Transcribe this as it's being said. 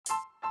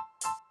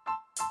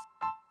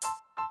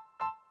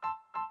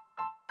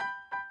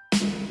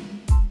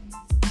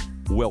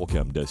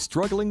Welcome to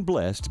Struggling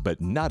Blessed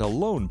But Not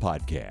Alone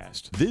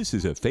podcast. This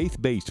is a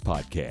faith-based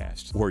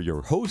podcast where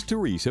your host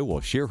Teresa will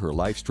share her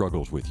life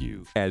struggles with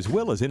you, as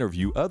well as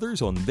interview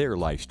others on their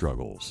life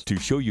struggles to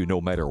show you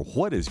no matter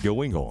what is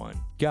going on,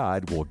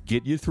 God will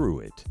get you through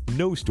it.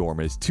 No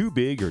storm is too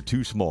big or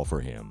too small for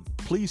Him.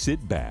 Please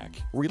sit back,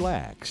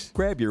 relax,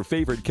 grab your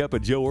favorite cup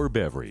of joe or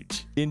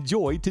beverage.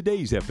 Enjoy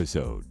today's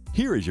episode.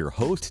 Here is your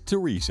host,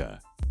 Teresa.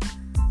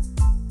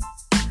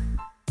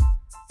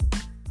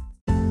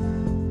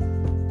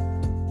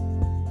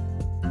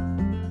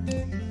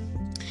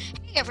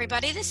 Hey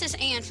everybody, this is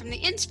Ann from the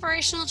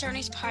Inspirational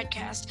Journeys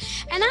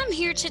podcast, and I'm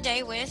here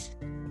today with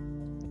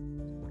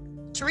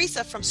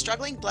Teresa from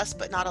Struggling Blessed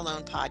But Not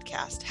Alone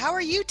podcast. How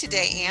are you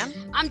today, Ann?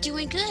 I'm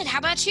doing good. How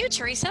about you,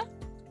 Teresa?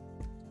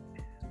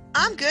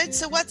 I'm good.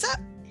 So what's up?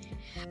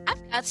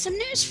 I've got some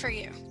news for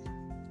you.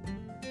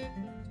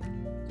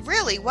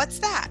 Really? What's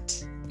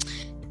that?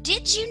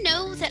 Did you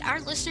know that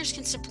our listeners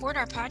can support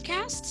our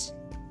podcasts?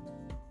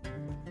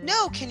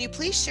 No, can you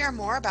please share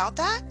more about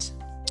that?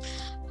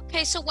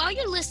 Okay, so while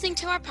you're listening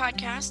to our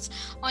podcasts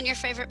on your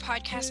favorite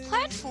podcast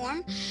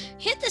platform,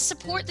 hit the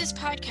Support This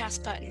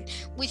Podcast button.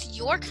 With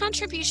your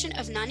contribution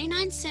of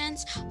 99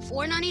 cents,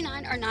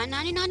 $4.99, or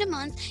 $9.99 a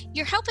month,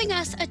 you're helping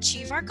us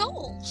achieve our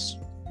goals.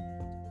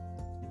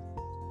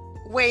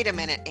 Wait a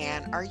minute,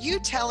 Ann. Are you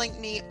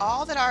telling me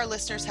all that our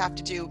listeners have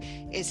to do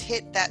is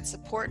hit that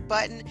support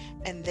button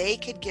and they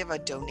could give a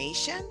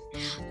donation?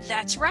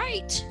 That's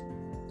right.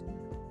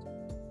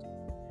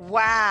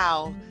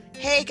 Wow.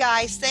 Hey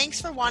guys, thanks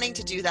for wanting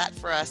to do that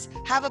for us.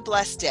 Have a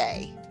blessed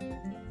day.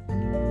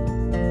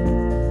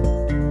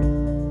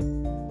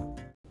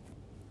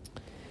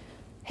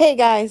 Hey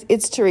guys,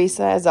 it's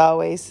Teresa as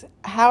always.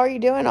 How are you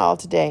doing all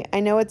today?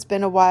 I know it's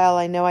been a while.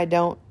 I know I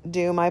don't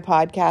do my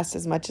podcast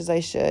as much as I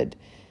should.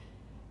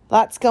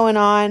 Lots going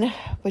on,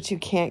 but you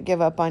can't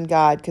give up on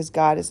God because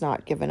God has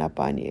not given up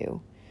on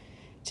you.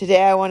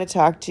 Today I want to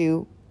talk to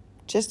you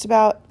just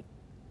about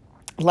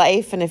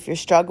life, and if you're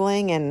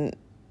struggling, and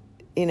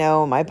you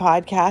know, my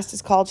podcast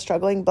is called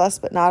Struggling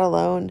Blessed But Not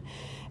Alone.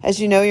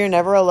 As you know, you're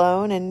never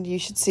alone, and you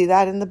should see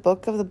that in the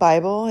book of the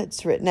Bible.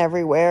 It's written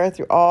everywhere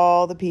through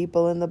all the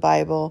people in the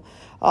Bible,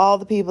 all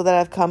the people that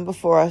have come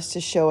before us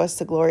to show us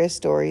the glorious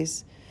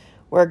stories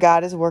where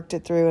God has worked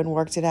it through and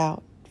worked it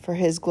out for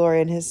His glory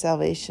and His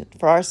salvation,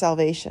 for our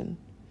salvation.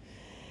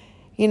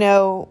 You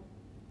know,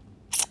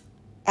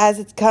 as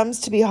it comes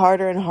to be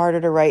harder and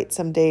harder to write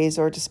some days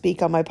or to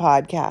speak on my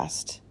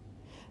podcast,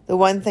 the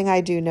one thing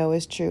I do know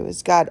is true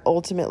is God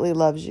ultimately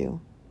loves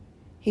you.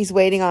 He's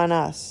waiting on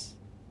us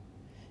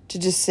to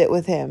just sit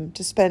with Him,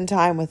 to spend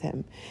time with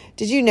Him.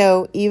 Did you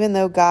know even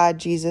though God,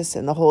 Jesus,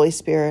 and the Holy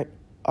Spirit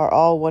are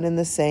all one and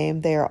the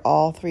same, they are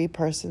all three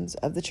persons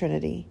of the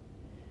Trinity?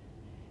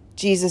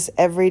 Jesus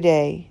every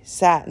day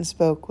sat and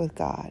spoke with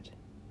God.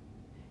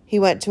 He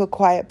went to a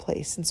quiet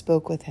place and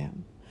spoke with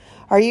Him.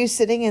 Are you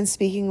sitting and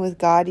speaking with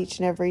God each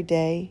and every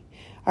day?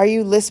 Are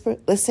you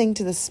listening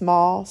to the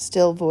small,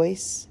 still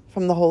voice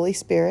from the Holy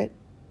Spirit?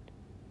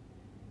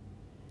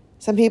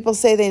 Some people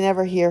say they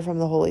never hear from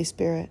the Holy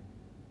Spirit.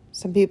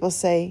 Some people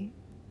say,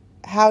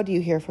 how do you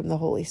hear from the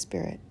Holy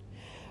Spirit?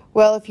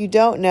 Well, if you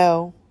don't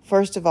know,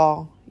 first of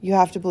all, you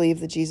have to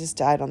believe that Jesus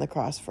died on the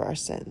cross for our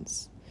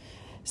sins.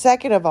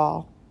 Second of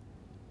all,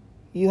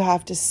 you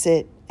have to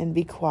sit and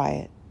be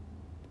quiet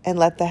and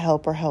let the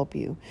helper help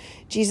you.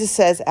 Jesus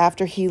says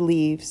after He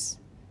leaves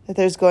that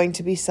there's going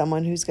to be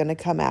someone who's going to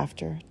come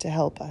after to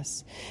help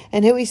us.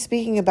 And who He's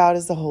speaking about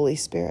is the Holy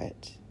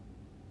Spirit.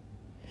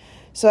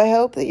 So I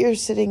hope that you're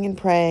sitting and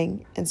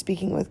praying and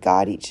speaking with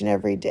God each and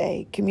every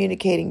day,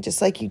 communicating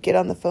just like you'd get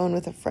on the phone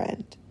with a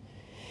friend.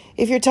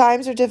 If your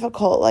times are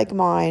difficult like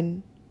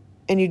mine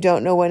and you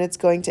don't know when it's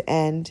going to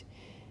end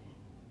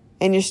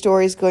and your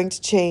story is going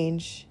to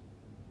change,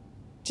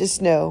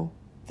 just know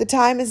the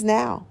time is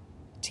now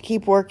to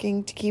keep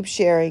working, to keep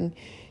sharing,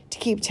 to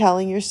keep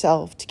telling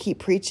yourself, to keep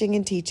preaching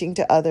and teaching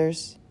to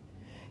others,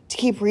 to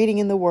keep reading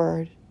in the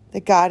Word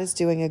that God is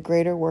doing a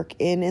greater work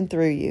in and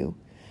through you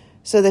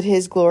so that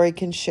His glory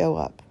can show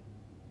up.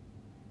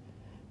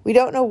 We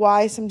don't know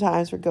why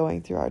sometimes we're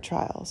going through our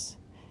trials.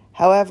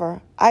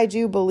 However, I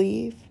do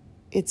believe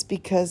it's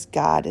because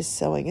God is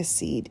sowing a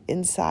seed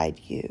inside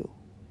you.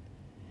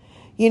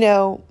 You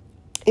know,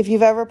 if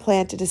you've ever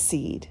planted a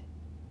seed,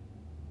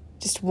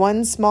 just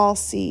one small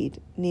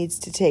seed needs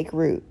to take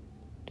root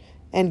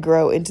and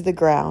grow into the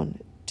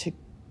ground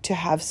to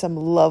have some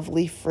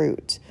lovely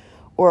fruit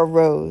or a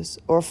rose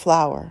or a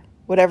flower,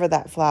 whatever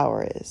that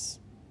flower is.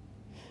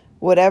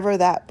 Whatever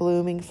that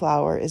blooming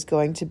flower is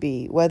going to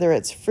be, whether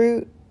it's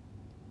fruit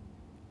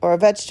or a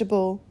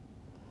vegetable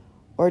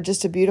or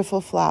just a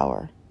beautiful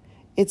flower,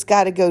 it's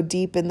got to go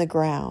deep in the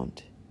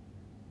ground.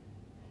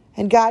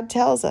 And God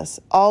tells us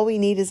all we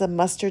need is a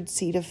mustard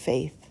seed of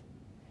faith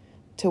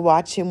to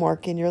watch Him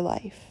work in your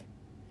life.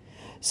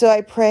 So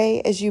I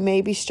pray as you may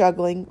be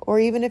struggling, or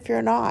even if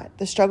you're not,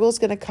 the struggle is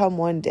going to come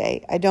one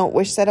day. I don't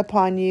wish that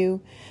upon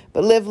you,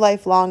 but live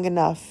life long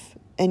enough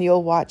and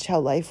you'll watch how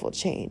life will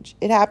change.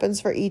 It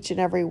happens for each and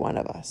every one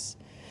of us.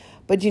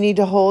 But you need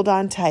to hold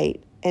on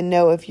tight and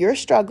know if you're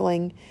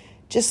struggling,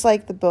 just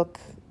like the book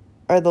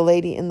or the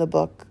lady in the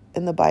book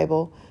in the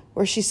Bible,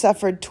 where she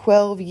suffered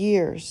 12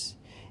 years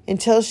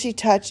until she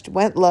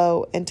went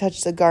low and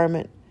touched the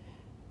garment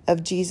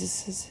of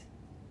Jesus'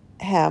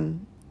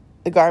 hem,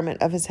 the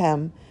garment of his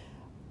hem,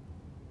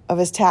 of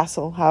his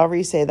tassel, however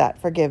you say that,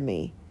 forgive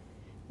me.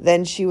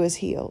 Then she was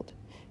healed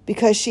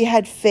because she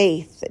had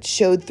faith that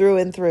showed through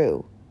and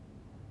through.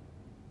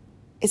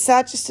 It's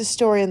not just a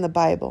story in the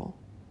Bible.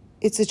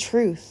 It's a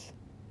truth.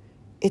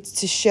 It's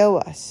to show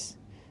us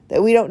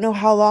that we don't know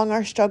how long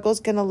our struggle is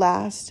going to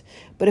last,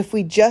 but if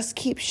we just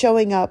keep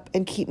showing up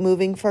and keep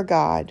moving for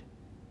God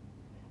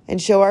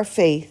and show our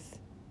faith,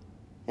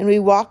 and we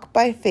walk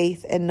by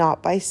faith and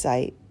not by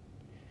sight,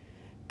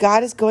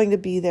 God is going to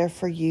be there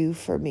for you,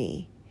 for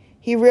me.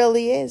 He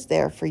really is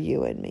there for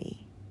you and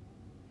me.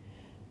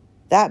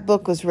 That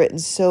book was written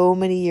so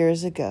many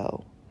years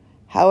ago.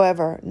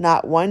 However,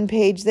 not one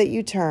page that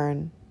you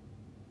turn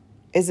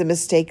is a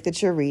mistake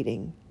that you're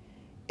reading,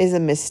 is a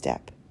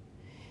misstep.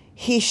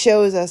 He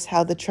shows us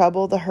how the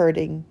trouble, the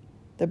hurting,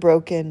 the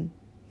broken,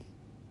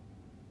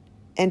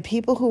 and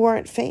people who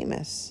weren't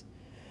famous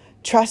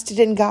trusted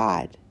in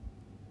God,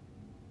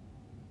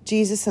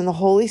 Jesus and the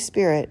Holy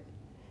Spirit,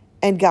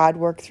 and God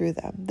worked through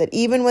them. That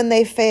even when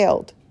they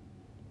failed,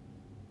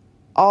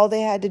 all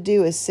they had to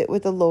do is sit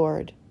with the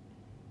Lord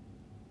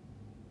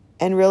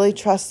and really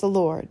trust the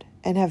Lord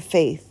and have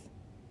faith.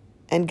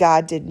 And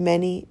God did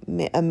many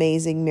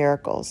amazing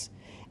miracles.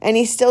 And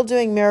he's still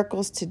doing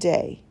miracles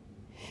today.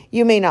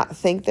 You may not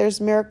think there's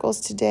miracles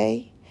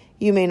today.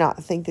 You may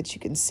not think that you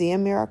can see a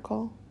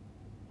miracle.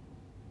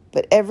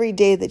 But every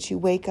day that you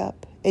wake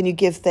up and you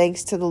give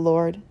thanks to the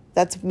Lord,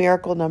 that's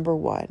miracle number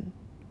one.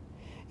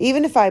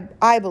 Even if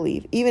I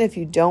believe, even if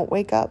you don't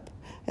wake up,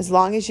 as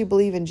long as you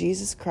believe in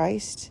Jesus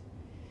Christ,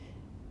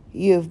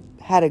 you've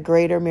had a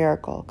greater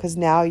miracle because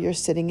now you're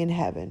sitting in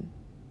heaven.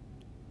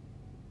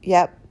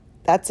 Yep,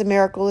 that's a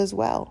miracle as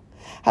well.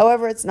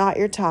 However, it's not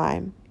your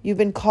time. You've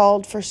been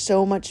called for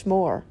so much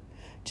more.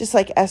 Just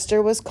like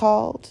Esther was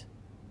called,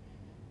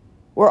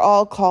 we're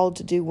all called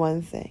to do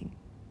one thing,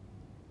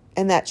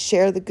 and that's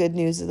share the good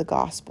news of the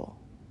gospel.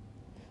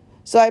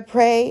 So I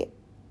pray,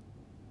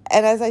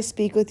 and as I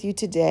speak with you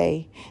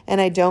today,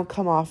 and I don't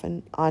come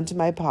often onto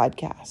my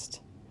podcast,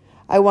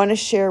 I want to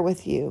share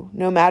with you,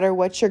 no matter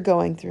what you're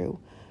going through,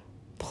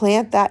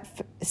 plant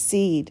that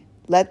seed.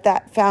 Let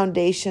that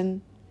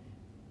foundation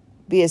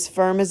be as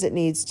firm as it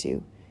needs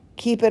to.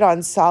 Keep it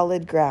on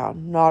solid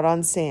ground, not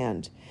on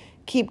sand.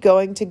 Keep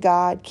going to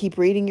God. Keep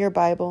reading your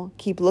Bible.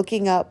 Keep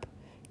looking up.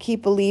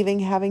 Keep believing,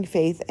 having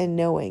faith, and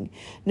knowing,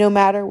 no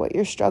matter what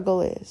your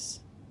struggle is,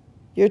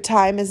 your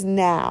time is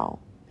now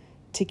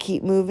to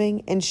keep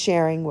moving and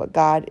sharing what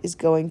God is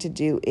going to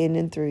do in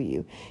and through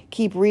you.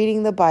 Keep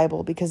reading the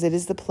Bible because it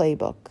is the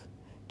playbook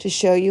to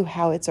show you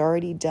how it's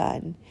already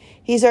done.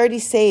 He's already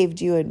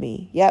saved you and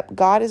me. Yep,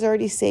 God has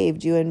already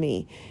saved you and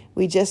me.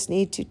 We just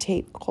need to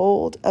take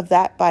hold of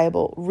that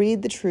Bible,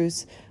 read the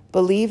truths,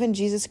 believe in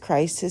Jesus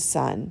Christ, his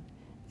Son,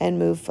 and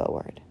move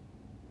forward.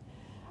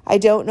 I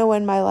don't know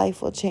when my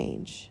life will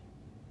change.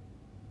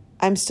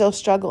 I'm still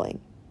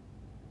struggling.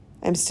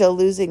 I'm still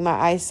losing my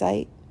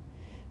eyesight,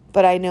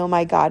 but I know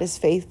my God is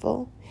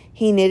faithful.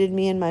 He knitted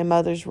me in my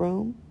mother's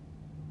womb.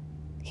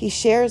 He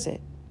shares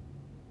it.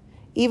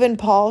 Even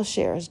Paul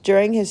shares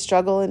during his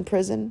struggle in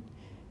prison.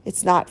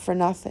 It's not for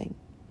nothing.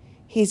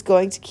 He's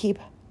going to keep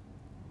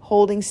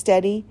holding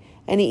steady,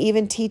 and he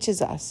even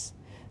teaches us.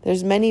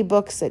 There's many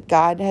books that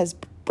God has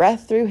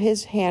breathed through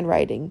his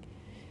handwriting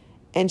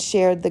and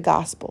shared the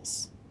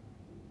Gospels,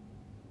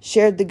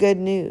 shared the good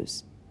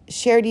news,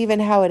 shared even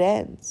how it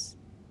ends.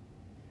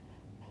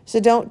 So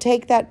don't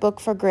take that book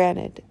for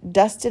granted.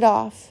 Dust it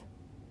off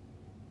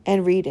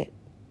and read it.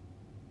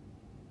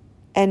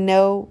 And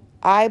know,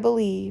 I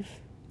believe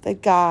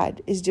that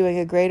God is doing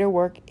a greater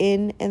work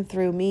in and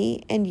through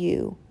me and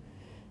you,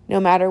 no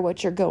matter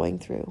what you're going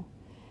through.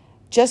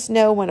 Just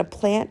know when a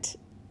plant,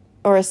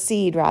 or a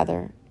seed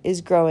rather,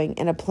 is growing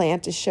and a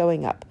plant is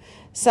showing up.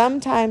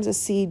 Sometimes a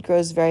seed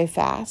grows very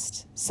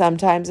fast.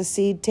 Sometimes a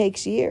seed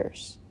takes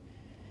years.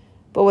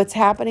 But what's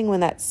happening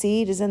when that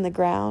seed is in the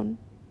ground?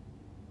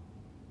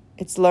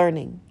 It's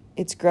learning.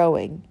 It's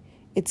growing.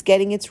 It's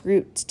getting its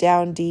roots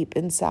down deep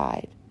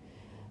inside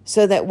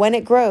so that when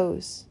it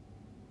grows,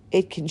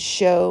 it can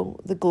show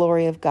the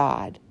glory of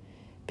God,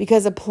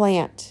 because a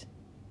plant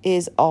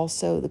is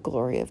also the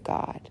glory of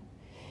God.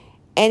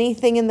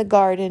 Anything in the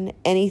garden,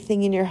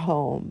 anything in your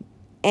home,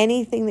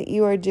 anything that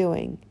you are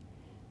doing,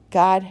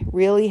 God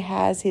really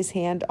has his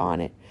hand on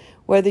it,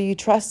 whether you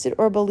trust it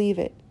or believe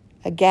it.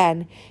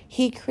 Again,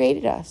 he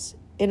created us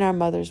in our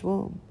mother's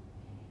womb.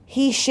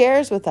 He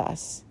shares with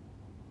us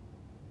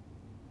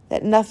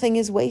that nothing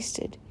is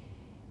wasted.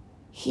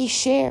 He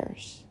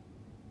shares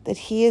that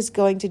he is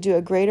going to do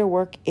a greater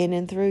work in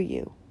and through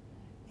you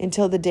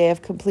until the day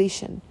of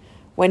completion,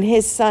 when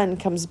his Son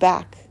comes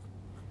back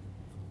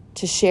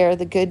to share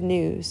the good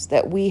news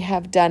that we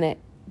have done it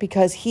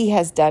because he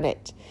has done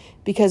it,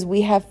 because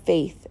we have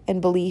faith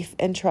and belief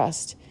and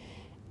trust,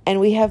 and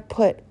we have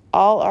put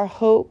all our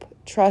hope,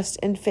 trust,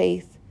 and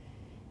faith,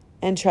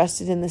 and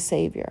trusted in the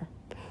Savior.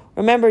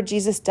 Remember,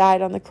 Jesus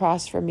died on the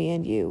cross for me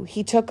and you.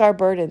 He took our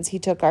burdens. He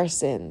took our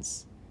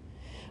sins.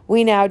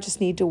 We now just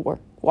need to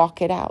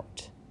walk it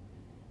out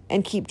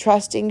and keep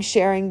trusting,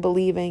 sharing,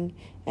 believing,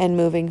 and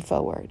moving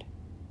forward.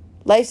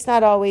 Life's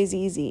not always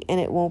easy, and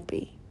it won't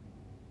be.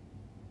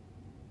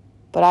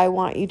 But I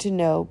want you to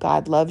know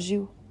God loves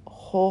you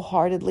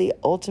wholeheartedly,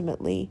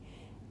 ultimately,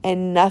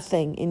 and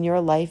nothing in your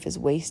life is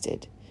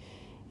wasted.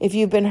 If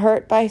you've been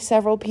hurt by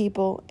several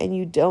people and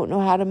you don't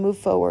know how to move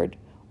forward,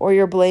 or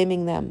you're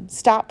blaming them,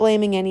 stop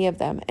blaming any of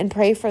them and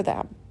pray for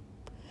them.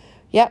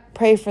 Yep,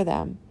 pray for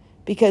them,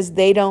 because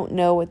they don't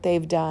know what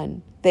they've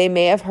done. They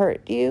may have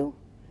hurt you,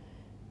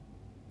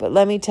 but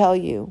let me tell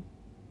you,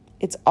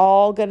 it's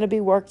all going to be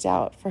worked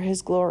out for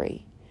His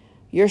glory.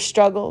 Your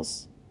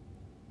struggles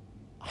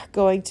are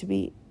going to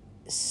be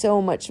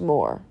so much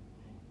more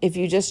if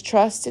you just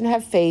trust and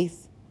have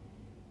faith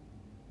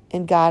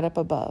in God up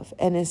above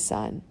and His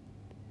Son.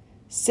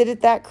 Sit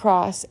at that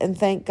cross and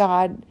thank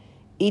God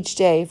each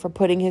day for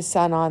putting His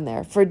Son on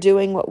there, for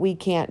doing what we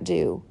can't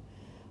do.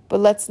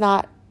 But let's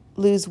not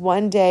lose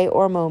one day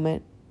or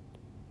moment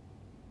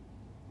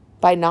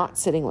by not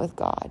sitting with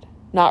God,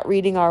 not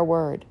reading our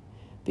word,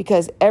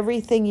 because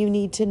everything you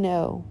need to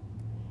know,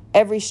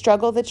 every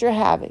struggle that you're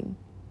having,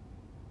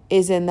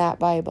 is in that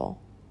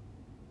Bible.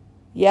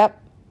 Yep.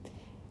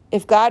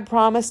 If God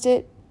promised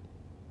it,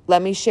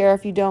 let me share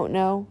if you don't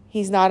know,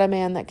 He's not a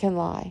man that can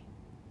lie.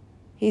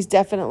 He's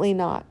definitely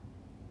not.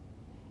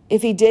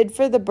 If He did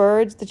for the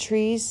birds, the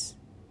trees,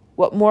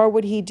 what more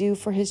would He do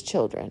for His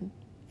children?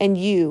 And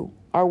you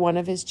are one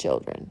of His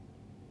children.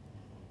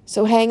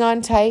 So hang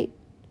on tight,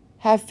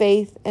 have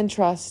faith and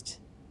trust.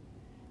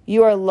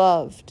 You are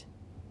loved.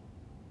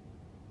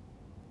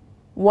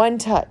 One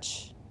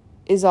touch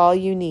is all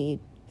you need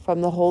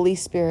from the Holy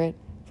Spirit,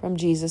 from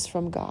Jesus,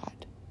 from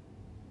God.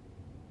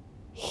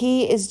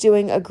 He is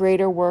doing a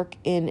greater work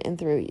in and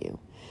through you.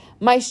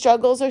 My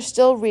struggles are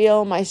still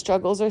real. My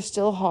struggles are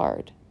still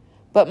hard.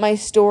 But my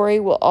story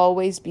will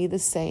always be the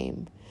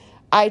same.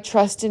 I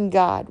trust in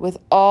God with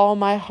all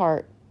my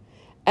heart.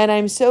 And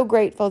I'm so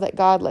grateful that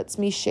God lets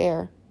me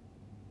share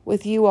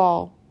with you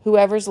all,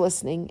 whoever's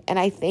listening. And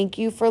I thank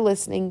you for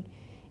listening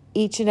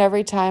each and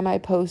every time I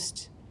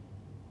post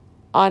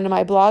on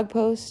my blog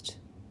post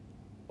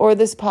or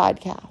this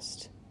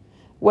podcast,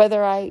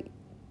 whether I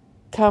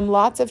come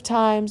lots of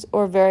times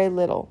or very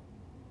little.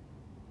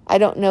 I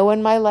don't know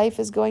when my life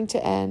is going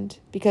to end,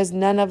 because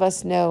none of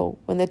us know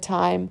when the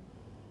time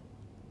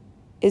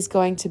is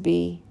going to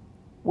be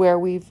where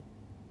we've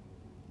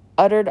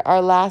uttered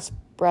our last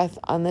breath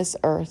on this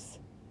earth.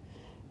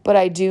 But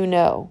I do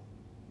know,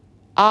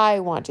 I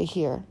want to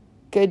hear,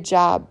 good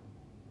job,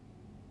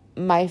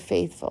 my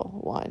faithful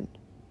one.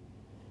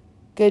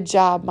 Good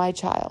job, my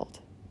child.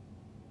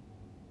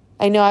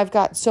 I know I've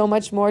got so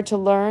much more to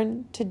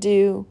learn, to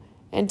do,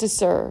 and to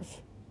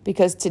serve,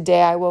 because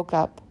today I woke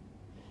up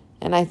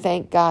and I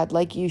thank God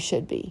like you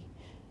should be.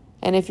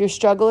 And if your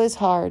struggle is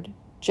hard,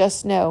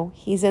 just know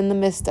He's in the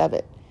midst of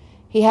it.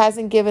 He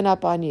hasn't given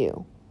up on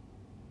you.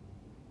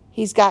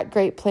 He's got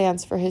great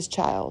plans for His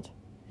child.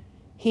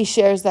 He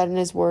shares that in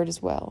His word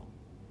as well.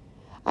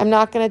 I'm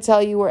not going to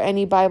tell you where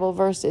any Bible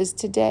verse is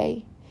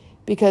today,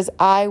 because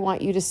I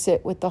want you to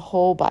sit with the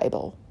whole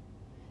Bible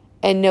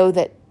and know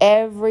that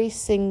every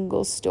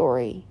single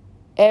story,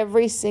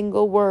 every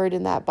single word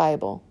in that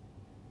Bible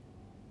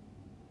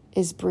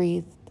is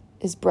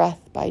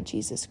breath by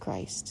Jesus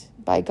Christ,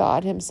 by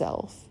God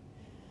Himself.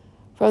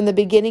 From the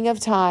beginning of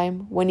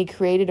time, when He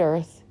created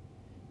earth,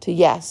 to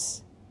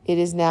yes, it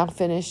is now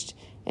finished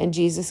and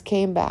Jesus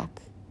came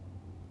back.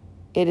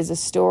 It is a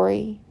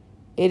story.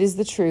 It is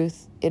the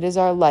truth. It is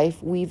our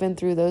life weaving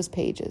through those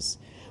pages.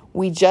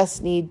 We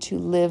just need to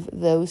live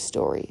those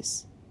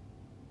stories.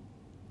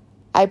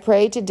 I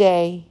pray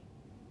today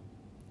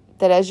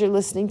that as you're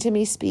listening to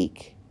me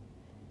speak,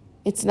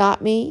 it's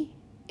not me,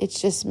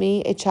 it's just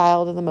me, a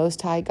child of the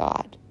Most High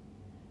God.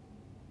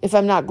 If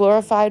I'm not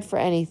glorified for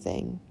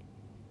anything,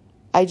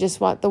 I just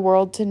want the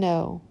world to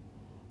know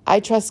I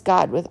trust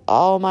God with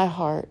all my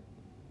heart.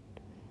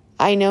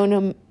 I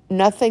know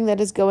nothing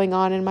that is going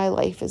on in my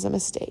life is a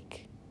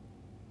mistake.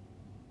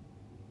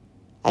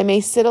 I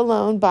may sit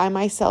alone by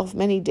myself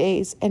many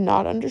days and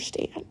not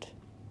understand,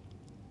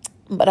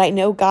 but I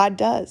know God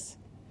does.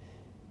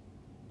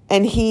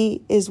 And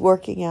He is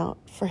working out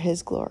for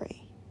His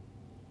glory.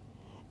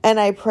 And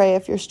I pray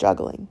if you're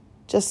struggling,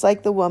 just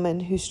like the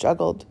woman who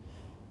struggled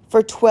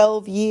for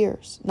 12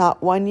 years,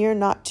 not 1 year,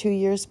 not 2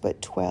 years,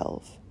 but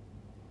 12.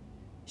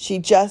 She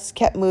just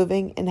kept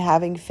moving and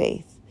having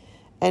faith.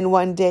 And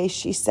one day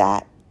she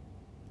sat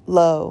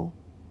low,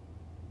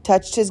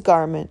 touched His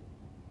garment,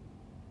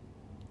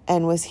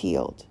 and was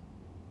healed.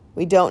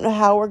 We don't know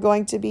how we're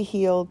going to be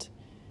healed.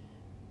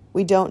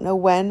 We don't know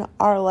when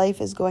our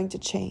life is going to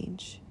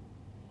change.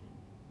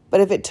 But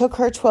if it took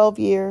her 12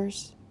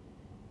 years,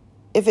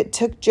 if it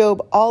took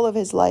Job all of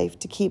his life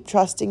to keep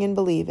trusting and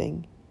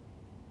believing,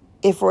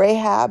 if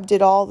Rahab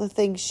did all the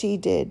things she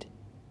did,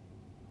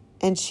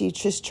 and she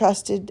just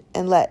trusted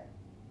and let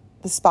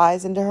the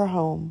spies into her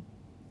home.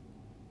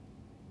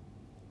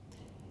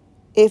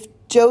 If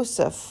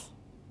Joseph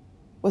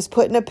was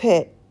put in a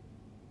pit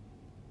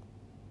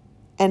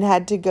and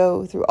had to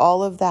go through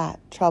all of that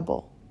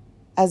trouble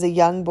as a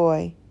young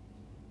boy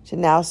to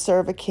now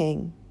serve a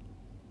king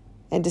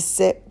and to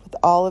sit with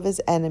all of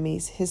his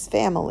enemies, his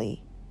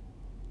family,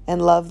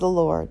 and love the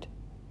Lord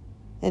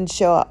and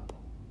show up.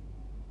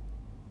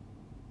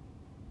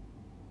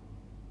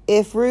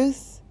 If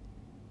Ruth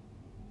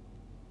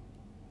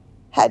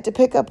had to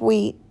pick up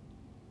wheat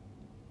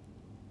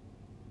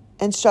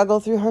and struggle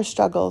through her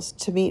struggles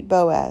to meet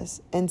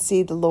Boaz and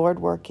see the Lord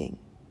working.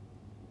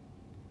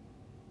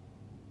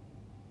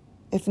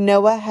 If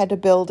Noah had to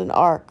build an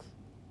ark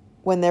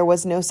when there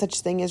was no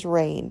such thing as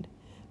rain,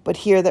 but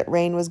hear that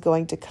rain was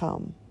going to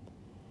come,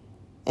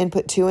 and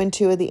put 2 and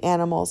 2 of the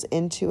animals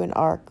into an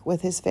ark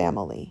with his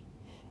family,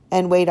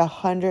 and wait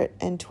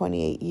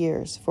 128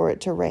 years for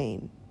it to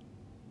rain.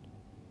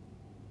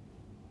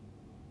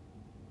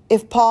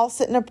 If Paul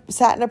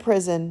sat in a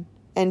prison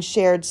and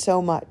shared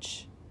so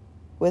much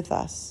with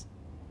us,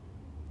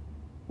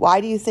 why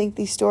do you think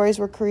these stories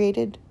were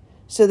created?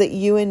 So that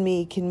you and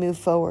me can move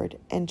forward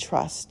and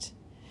trust.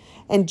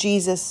 And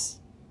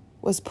Jesus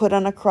was put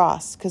on a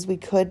cross because we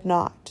could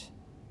not.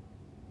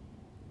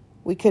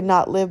 We could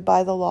not live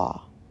by the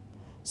law.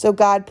 So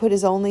God put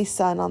his only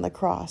Son on the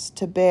cross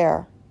to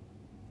bear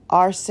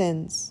our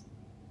sins.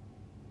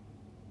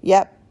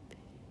 Yep,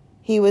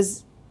 he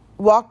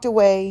walked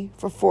away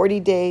for 40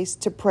 days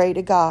to pray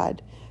to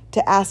God,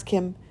 to ask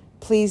him,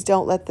 please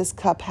don't let this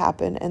cup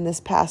happen and this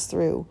pass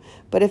through.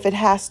 But if it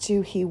has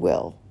to, he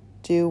will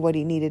do what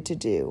he needed to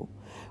do.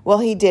 Well,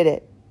 he did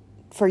it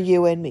for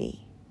you and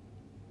me.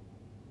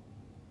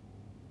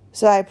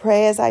 So I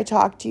pray as I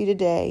talk to you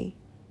today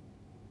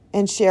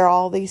and share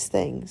all these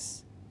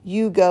things,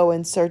 you go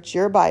and search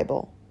your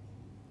Bible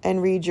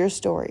and read your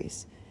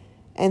stories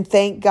and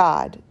thank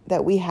God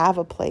that we have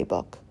a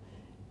playbook.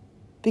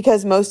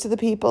 Because most of the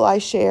people I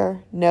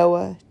share,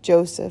 Noah,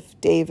 Joseph,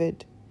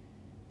 David,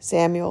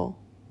 Samuel,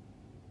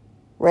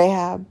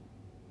 Rahab,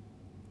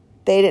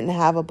 they didn't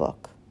have a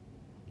book.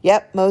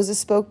 Yep, Moses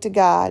spoke to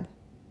God.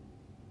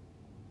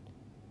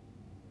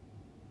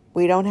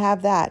 We don't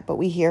have that, but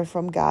we hear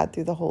from God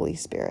through the Holy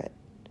Spirit.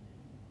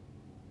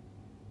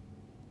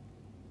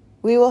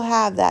 We will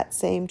have that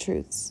same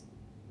truths.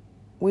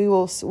 We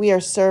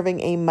are serving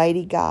a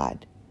mighty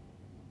God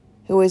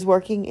who is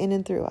working in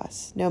and through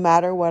us, no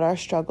matter what our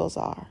struggles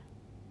are.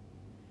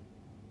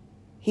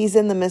 He's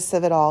in the midst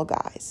of it all,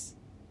 guys.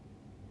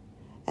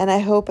 And I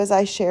hope as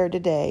I share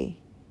today,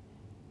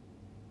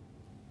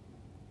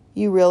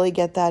 you really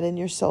get that in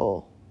your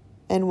soul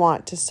and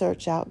want to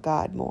search out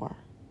God more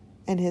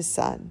and his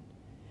Son.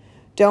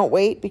 Don't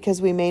wait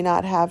because we may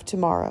not have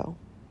tomorrow.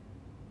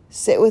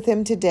 Sit with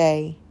him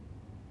today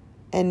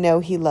and know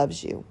he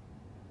loves you.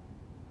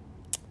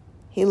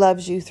 He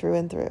loves you through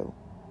and through.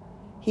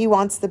 He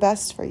wants the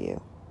best for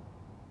you.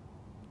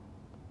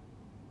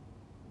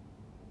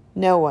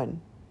 No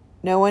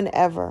one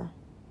ever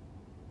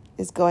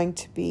is going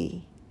to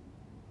be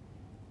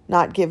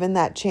not given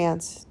that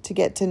chance to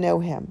get to know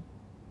him.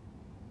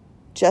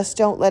 Just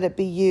don't let it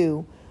be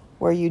you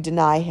where you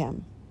deny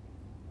him.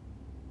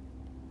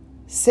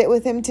 Sit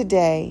with him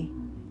today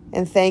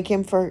and thank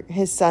him for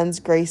his Son's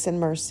grace and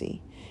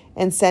mercy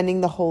and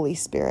sending the Holy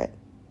Spirit.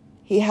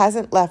 He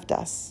hasn't left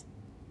us.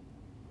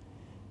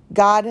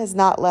 God has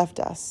not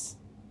left us.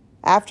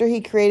 After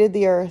he created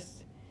the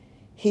earth,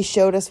 he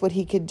showed us what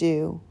he could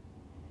do.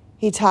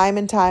 He time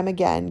and time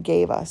again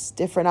gave us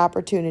different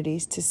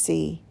opportunities to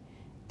see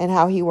and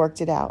how he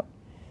worked it out.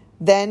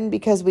 Then,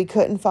 because we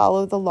couldn't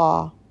follow the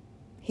law,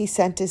 he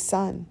sent his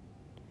Son.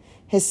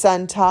 His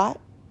Son taught,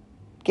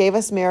 gave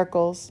us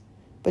miracles,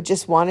 but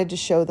just wanted to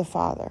show the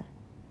Father.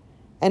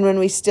 And when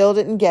we still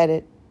didn't get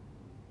it,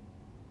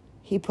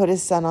 he put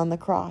his Son on the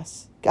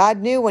cross. God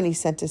knew when he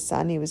sent his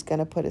Son, he was going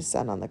to put his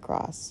Son on the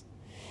cross.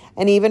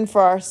 And even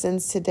for our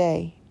sins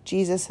today,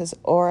 Jesus has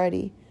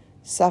already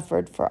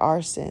suffered for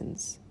our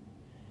sins.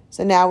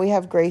 So now we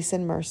have grace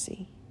and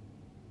mercy.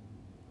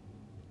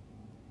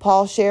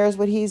 Paul shares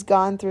what he's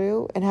gone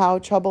through and how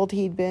troubled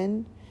he'd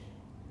been,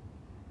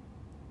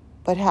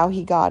 but how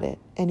he got it.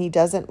 And he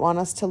doesn't want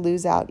us to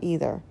lose out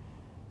either.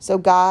 So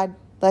God,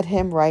 let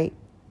him write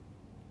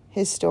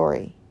his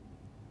story.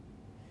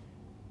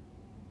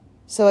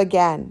 So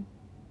again,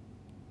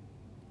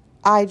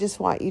 I just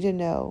want you to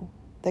know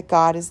that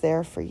God is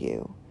there for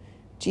you.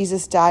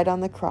 Jesus died on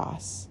the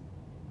cross.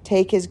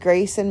 Take his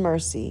grace and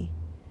mercy,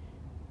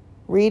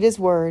 read his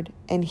word,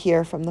 and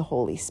hear from the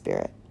Holy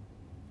Spirit.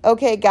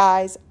 Okay,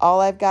 guys, all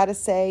I've got to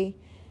say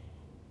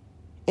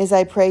is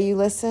I pray you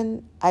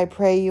listen. I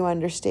pray you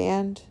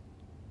understand.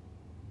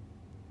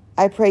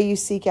 I pray you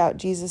seek out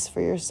Jesus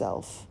for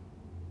yourself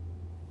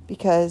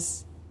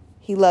because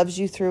he loves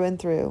you through and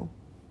through,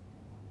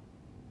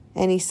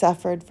 and he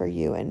suffered for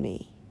you and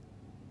me.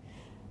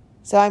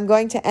 So I'm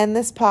going to end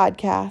this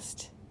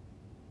podcast,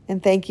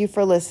 and thank you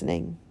for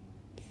listening.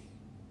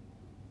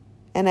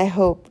 And I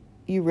hope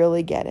you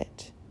really get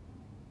it,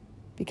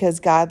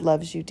 because God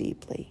loves you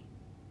deeply.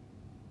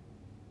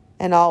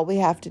 And all we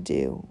have to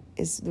do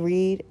is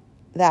read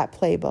that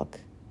playbook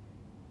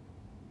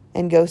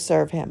and go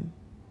serve him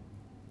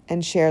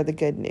and share the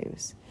good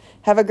news.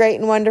 Have a great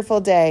and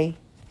wonderful day,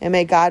 and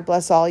may God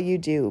bless all you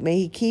do. May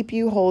he keep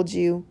you, hold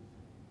you,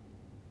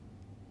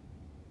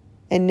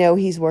 and know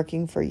he's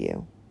working for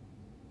you.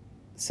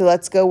 So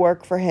let's go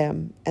work for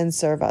him and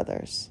serve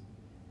others.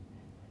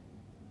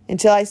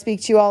 Until I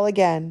speak to you all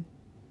again,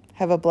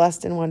 have a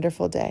blessed and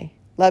wonderful day.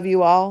 Love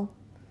you all,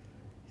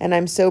 and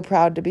I'm so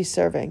proud to be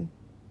serving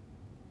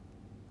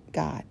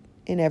God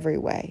in every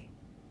way.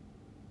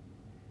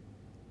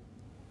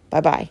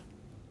 Bye-bye.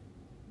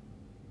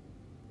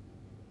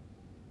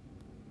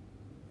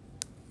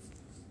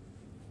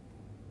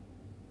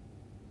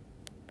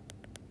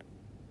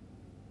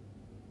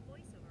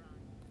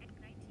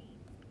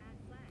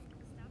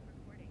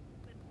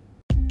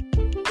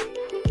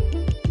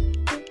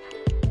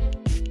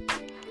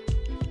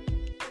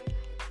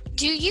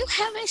 Do you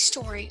have a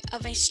story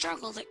of a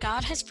struggle that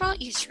God has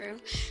brought you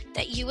through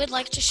that you would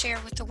like to share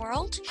with the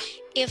world?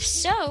 If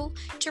so,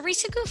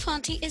 Teresa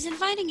Gufanti is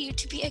inviting you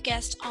to be a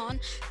guest on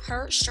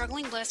her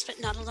Struggling Blessed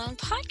But Not Alone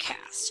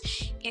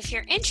podcast. If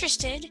you're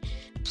interested,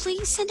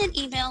 please send an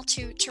email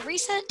to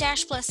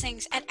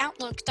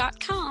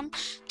teresa-blessings@outlook.com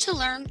to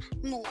learn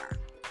more.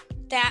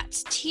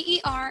 That's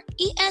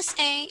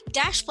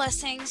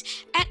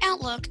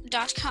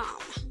TERESA-blessings@outlook.com.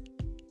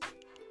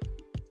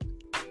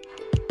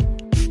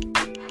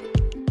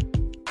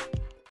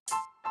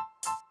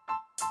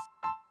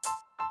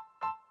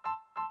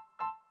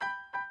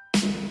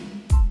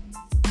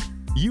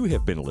 You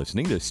have been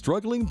listening to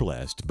Struggling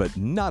Blessed But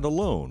Not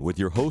Alone with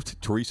your host,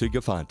 Teresa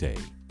Gufanti.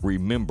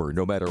 Remember,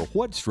 no matter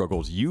what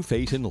struggles you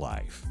face in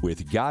life,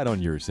 with God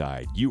on your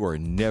side, you are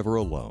never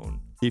alone.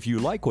 If you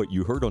like what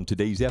you heard on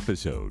today's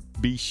episode,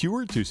 be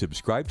sure to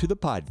subscribe to the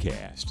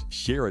podcast,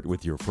 share it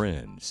with your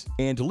friends,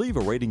 and leave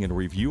a rating and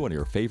review on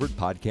your favorite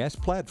podcast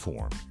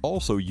platform.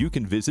 Also, you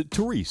can visit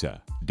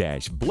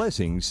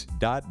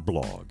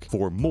teresa-blessings.blog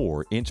for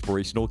more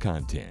inspirational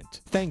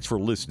content. Thanks for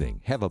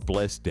listening. Have a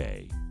blessed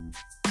day.